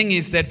so the thing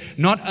is that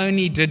not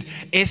only did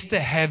Esther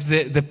have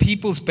the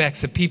people's backs,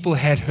 the people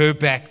had her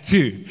back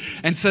too.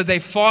 And so they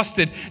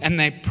fasted and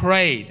they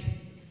prayed.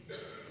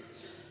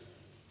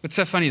 What's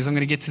so funny is I'm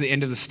going to get to the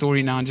end of the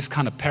story now and just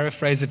kind of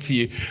paraphrase it for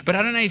you. But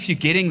I don't know if you're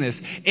getting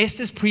this.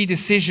 Esther's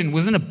pre-decision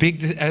wasn't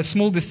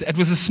it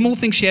was a small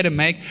thing she had to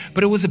make,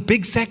 but it was a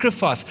big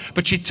sacrifice.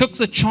 But she took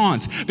the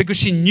chance because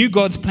she knew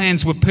God's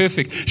plans were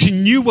perfect. She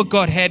knew what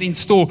God had in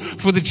store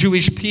for the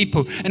Jewish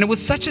people. And it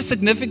was such a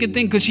significant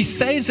thing because she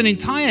saves an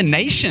entire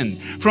nation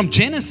from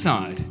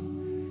genocide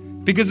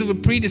because of a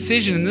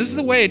pre-decision. And this is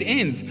the way it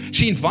ends.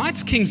 She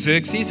invites King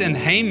Xerxes and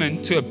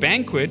Haman to a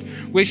banquet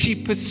where she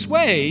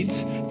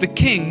persuades the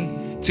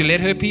king to let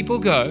her people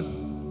go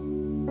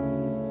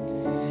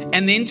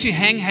and then to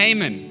hang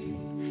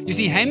Haman. You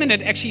see, Haman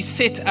had actually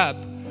set up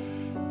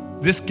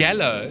this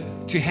gallows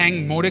to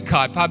hang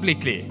Mordecai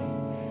publicly.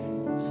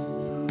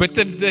 But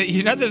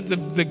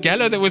the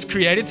gallows that was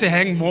created to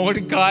hang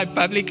Mordecai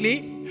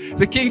publicly,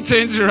 the king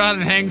turns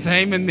around and hangs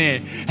Haman there.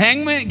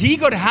 Haman, he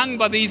got hung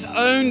by his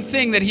own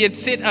thing that he had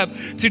set up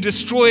to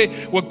destroy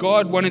what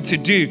God wanted to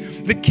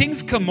do. The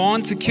king's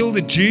command to kill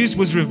the Jews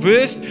was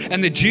reversed,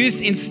 and the Jews,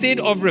 instead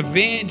of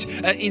revenge,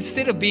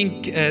 instead of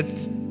being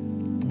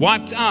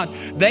wiped out,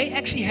 they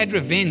actually had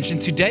revenge.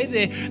 And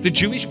today the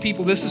Jewish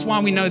people, this is why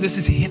we know this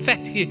is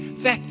fact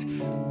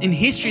in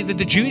history, that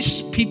the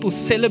Jewish people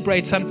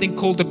celebrate something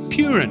called the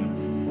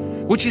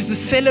Purim, which is the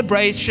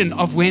celebration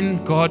of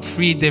when God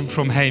freed them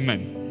from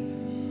Haman.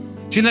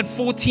 Do you know that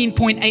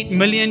 14.8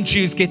 million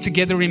Jews get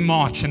together in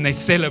March and they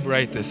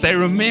celebrate this? They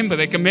remember,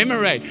 they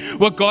commemorate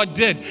what God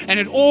did. And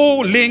it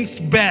all links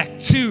back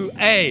to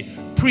a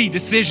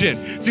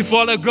pre-decision to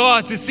follow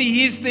God, to see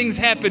His things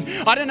happen.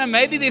 I don't know,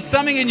 maybe there's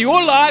something in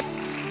your life.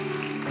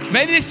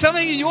 Maybe there's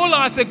something in your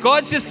life that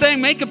God's just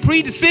saying, make a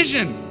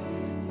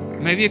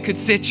pre-decision. Maybe it could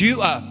set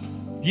you up.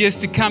 Years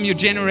to come, your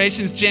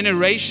generation's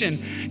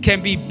generation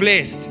can be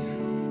blessed.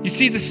 You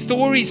see, the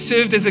story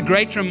served as a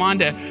great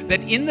reminder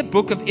that in the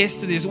book of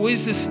Esther, there's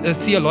always this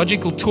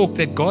theological talk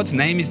that God's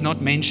name is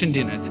not mentioned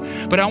in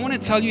it. But I want to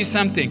tell you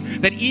something,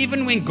 that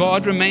even when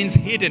God remains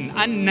hidden,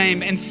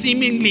 unnamed, and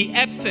seemingly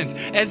absent,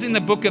 as in the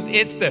book of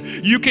Esther,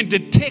 you can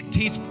detect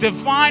His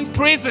divine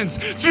presence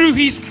through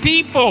His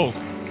people.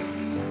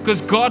 Because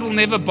God will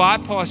never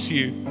bypass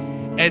you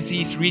as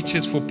He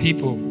reaches for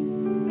people.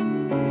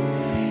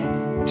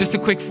 Just a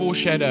quick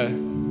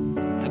foreshadow.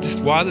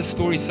 Just why the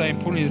story is so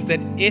important is that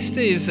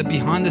Esther is a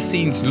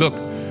behind-the-scenes look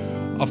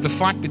of the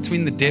fight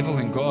between the devil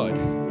and God.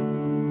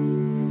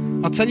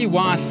 I'll tell you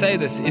why I say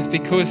this is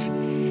because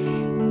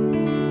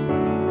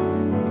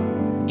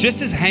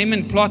just as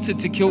Haman plotted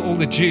to kill all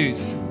the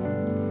Jews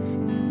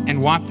and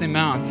wipe them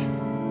out,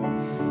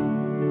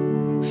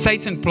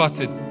 Satan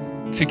plotted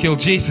to kill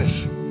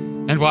Jesus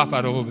and wipe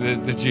out all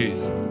the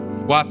Jews,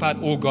 wipe out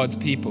all God's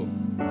people.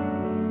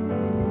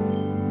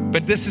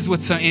 But this is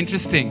what's so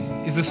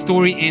interesting, is the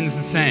story ends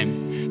the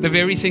same. The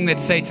very thing that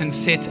Satan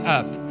set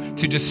up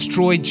to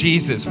destroy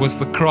Jesus was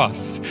the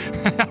cross.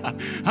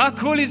 How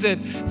cool is it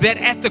that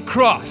at the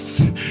cross,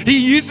 He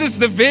uses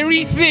the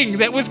very thing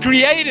that was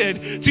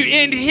created to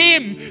end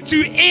Him,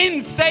 to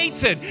end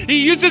Satan.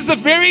 He uses the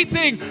very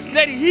thing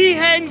that He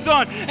hangs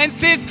on and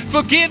says,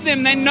 forgive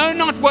them, they know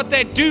not what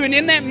they do. And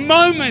in that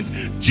moment,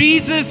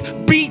 Jesus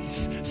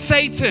beats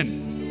Satan.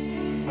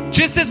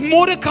 Just as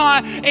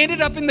Mordecai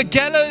ended up in the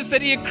gallows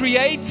that he had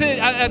created,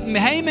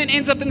 Haman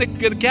ends up in the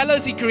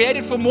gallows he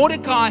created for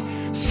Mordecai,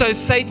 so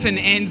Satan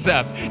ends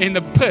up in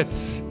the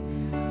pits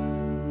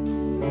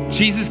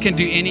Jesus can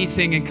do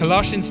anything. And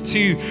Colossians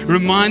 2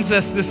 reminds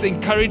us this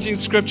encouraging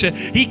scripture.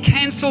 He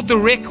canceled the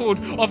record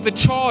of the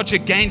charge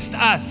against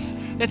us.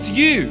 That's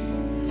you.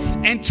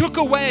 And took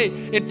away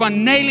it by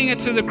nailing it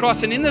to the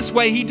cross. And in this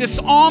way, he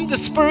disarmed the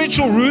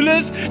spiritual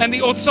rulers and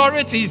the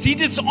authorities. He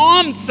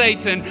disarmed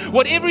Satan.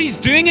 Whatever he's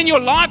doing in your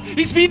life,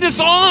 he's been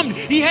disarmed.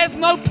 He has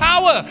no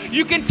power.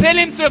 You can tell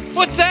him to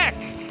footsack.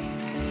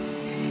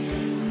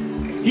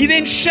 He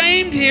then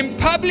shamed him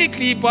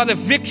publicly by the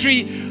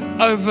victory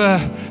over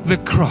the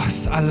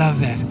cross. I love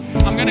that.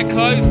 I'm going to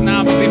close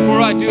now, but before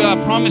I do, I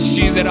promised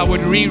you that I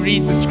would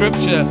reread the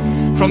scripture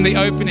from the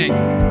opening.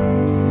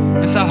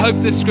 And so I hope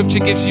this scripture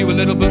gives you a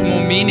little bit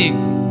more meaning.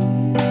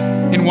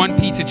 In 1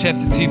 Peter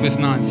chapter 2 verse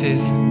 9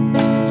 says,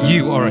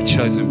 you are a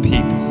chosen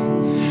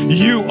people.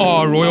 You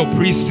are a royal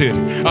priesthood,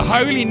 a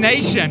holy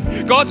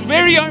nation, God's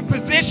very own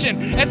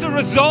possession. As a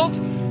result,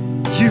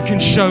 you can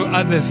show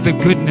others the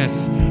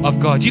goodness of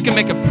God. You can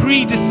make a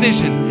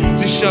pre-decision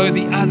to show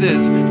the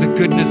others the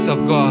goodness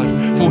of God.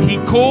 For he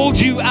called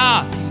you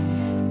out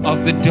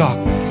of the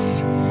darkness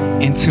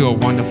into a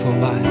wonderful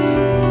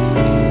light.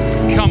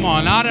 Come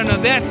on, I don't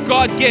know. That's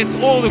God gets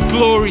all the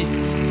glory.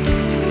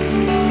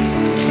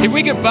 If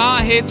we could bow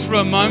our heads for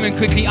a moment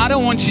quickly, I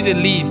don't want you to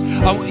leave.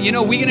 We're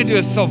going to do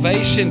a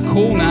salvation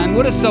call now. And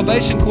what a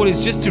salvation call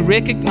is just to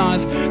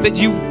recognize that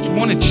you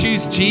want to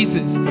choose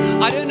Jesus.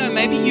 I don't know,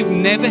 maybe you've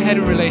never had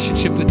a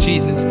relationship with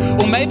Jesus.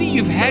 Or maybe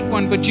you've had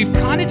one, but you've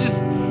kind of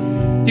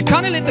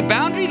let the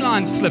boundary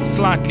line slip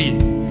slightly.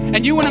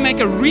 And you want to make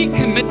a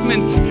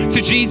recommitment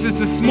to Jesus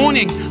this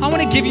morning. I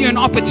want to give you an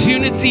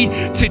opportunity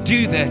to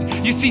do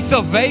that. You see,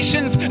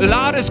 salvation's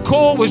loudest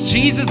call was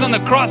Jesus on the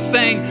cross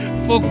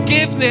saying,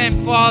 forgive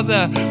them,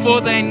 Father, for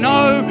they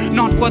know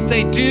not what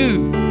they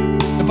do.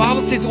 The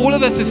Bible says all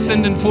of us have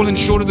sinned and fallen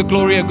short of the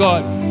glory of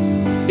God.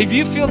 If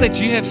you feel that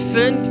you have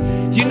sinned,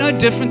 you're no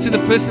different to the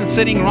person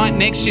sitting right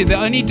next to you. The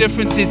only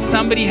difference is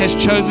somebody has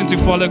chosen to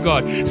follow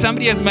God.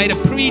 Somebody has made a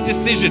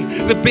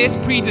pre-decision, the best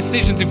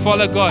pre-decision to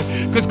follow God.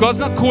 Because God's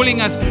not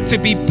calling us to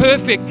be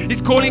perfect.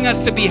 He's calling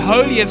us to be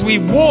holy as we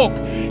walk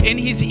in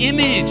His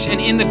image and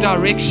in the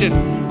direction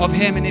of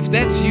Him. And if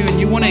that's you and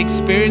you want to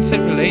experience that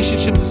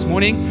relationship this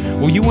morning,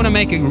 or you want to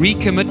make a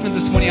recommitment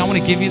this morning, I want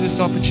to give you this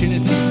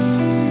opportunity.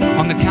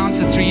 On the count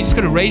of 3, you just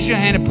got to raise your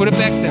hand and put it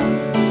back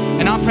down.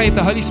 And I pray if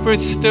the Holy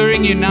Spirit's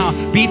stirring you now,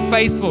 be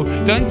faithful.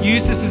 Don't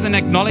use this as an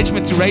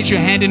acknowledgement to raise your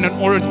hand in an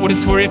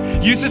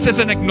auditorium. Use this as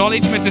an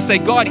acknowledgement to say,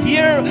 God,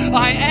 here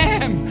I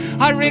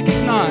am. I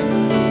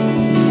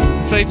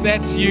recognize. So if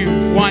that's you,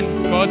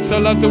 1, God so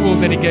loved the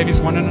world that He gave His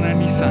one and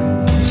only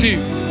Son. 2,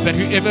 that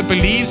whoever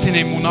believes in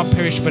Him will not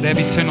perish but have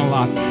eternal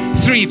life.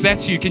 3, if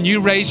that's you, can you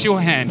raise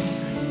your hand?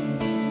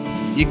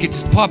 You could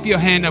just pop your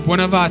hand up. One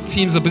of our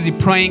teams are busy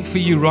praying for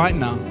you right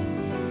now.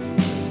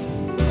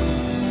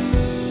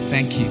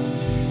 Thank you.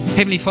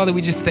 Heavenly Father,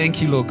 we just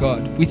thank you, Lord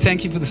God. We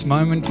thank you for this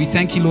moment. We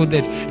thank you, Lord,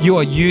 that you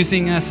are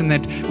using us and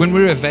that when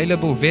we're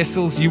available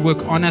vessels, you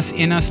work on us,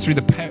 in us, through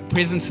the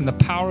presence and the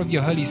power of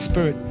your Holy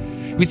Spirit.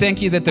 We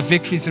thank you that the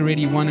victory is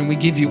already won and we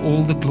give you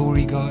all the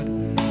glory, God.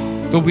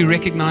 Lord, we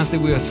recognize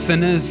that we are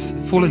sinners,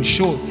 fallen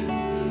short,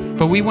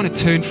 but we want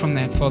to turn from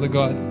that, Father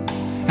God.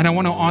 And I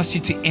want to ask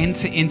you to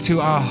enter into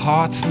our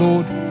hearts,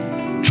 Lord.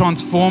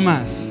 Transform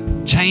us,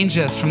 change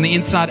us from the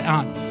inside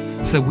out,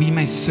 so that we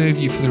may serve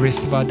you for the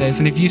rest of our days.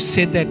 And if you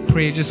said that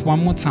prayer just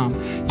one more time,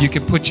 you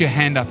can put your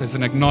hand up as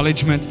an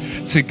acknowledgement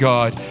to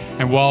God.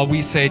 And while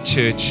we say,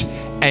 church,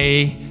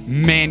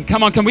 amen.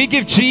 Come on, can we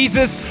give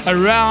Jesus a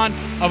round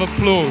of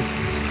applause?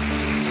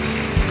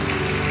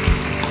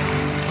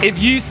 If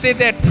you said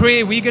that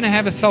prayer, we're going to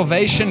have a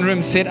salvation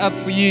room set up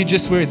for you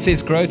just where it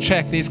says Growth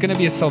Track. There's going to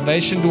be a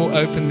salvation door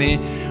open there.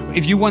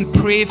 If you want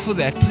prayer for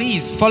that,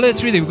 please follow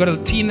through there. We've got a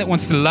team that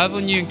wants to love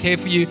on you and care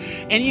for you.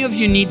 Any of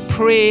you need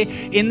prayer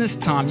in this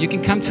time, you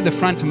can come to the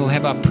front and we'll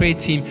have our prayer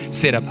team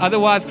set up.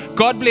 Otherwise,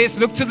 God bless.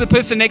 Look to the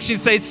person next to you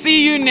and say,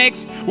 see you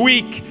next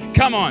week.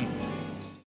 Come on.